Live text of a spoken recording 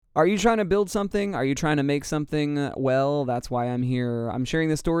Are you trying to build something? Are you trying to make something? Well, that's why I'm here. I'm sharing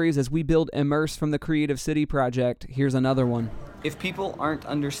the stories as we build Immerse from the Creative City Project. Here's another one. If people aren't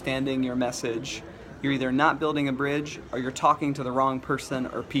understanding your message, you're either not building a bridge or you're talking to the wrong person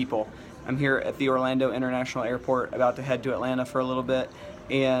or people. I'm here at the Orlando International Airport, about to head to Atlanta for a little bit,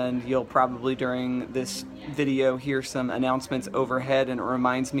 and you'll probably during this video hear some announcements overhead, and it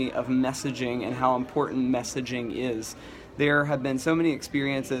reminds me of messaging and how important messaging is. There have been so many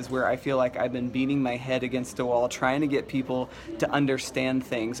experiences where I feel like I've been beating my head against a wall trying to get people to understand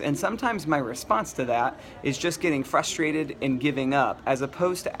things. And sometimes my response to that is just getting frustrated and giving up, as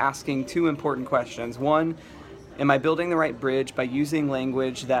opposed to asking two important questions. One, am I building the right bridge by using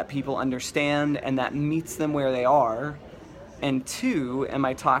language that people understand and that meets them where they are? And two, am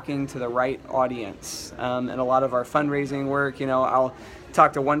I talking to the right audience? In a lot of our fundraising work, I'll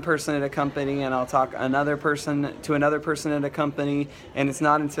talk to one person at a company and I'll talk another person to another person at a company, and it's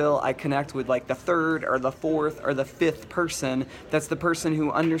not until I connect with like the third or the fourth or the fifth person that's the person who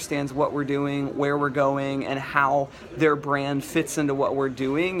understands what we're doing, where we're going, and how their brand fits into what we're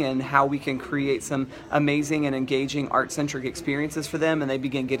doing, and how we can create some amazing and engaging art-centric experiences for them, and they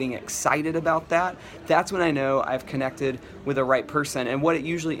begin getting excited about that. That's when I know I've connected with the right person. And what it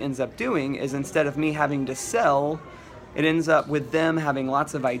usually ends up doing is, instead of me having to sell, it ends up with them having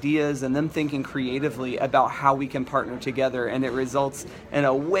lots of ideas and them thinking creatively about how we can partner together, and it results in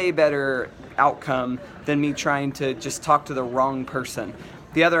a way better outcome than me trying to just talk to the wrong person.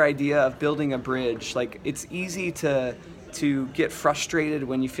 The other idea of building a bridge, like, it's easy to get frustrated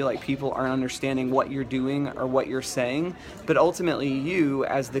when you feel like people aren't understanding what you're doing or what you're saying, but ultimately you,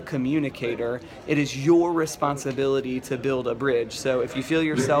 as the communicator, it is your responsibility to build a bridge. So if you feel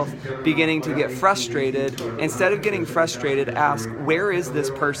yourself beginning to get frustrated, instead of getting frustrated, ask, where is this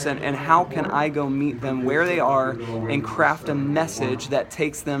person and how can I go meet them where they are and craft a message that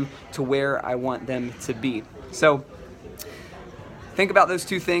takes them to where I want them to be. So think about those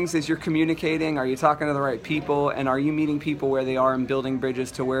two things as you're communicating. Are you talking to the right people, and are you meeting people where they are and building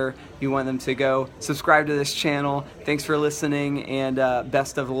bridges to where you want them to go? Subscribe to this channel. Thanks for listening, and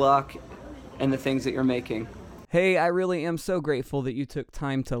best of luck in the things that you're making. Hey, I really am so grateful that you took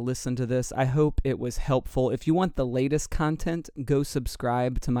time to listen to this. I hope it was helpful. If you want the latest content, go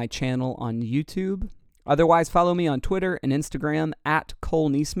subscribe to my channel on YouTube. Otherwise, follow me on Twitter and Instagram at Cole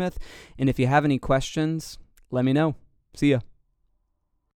Neesmith. And if you have any questions, let me know. See ya.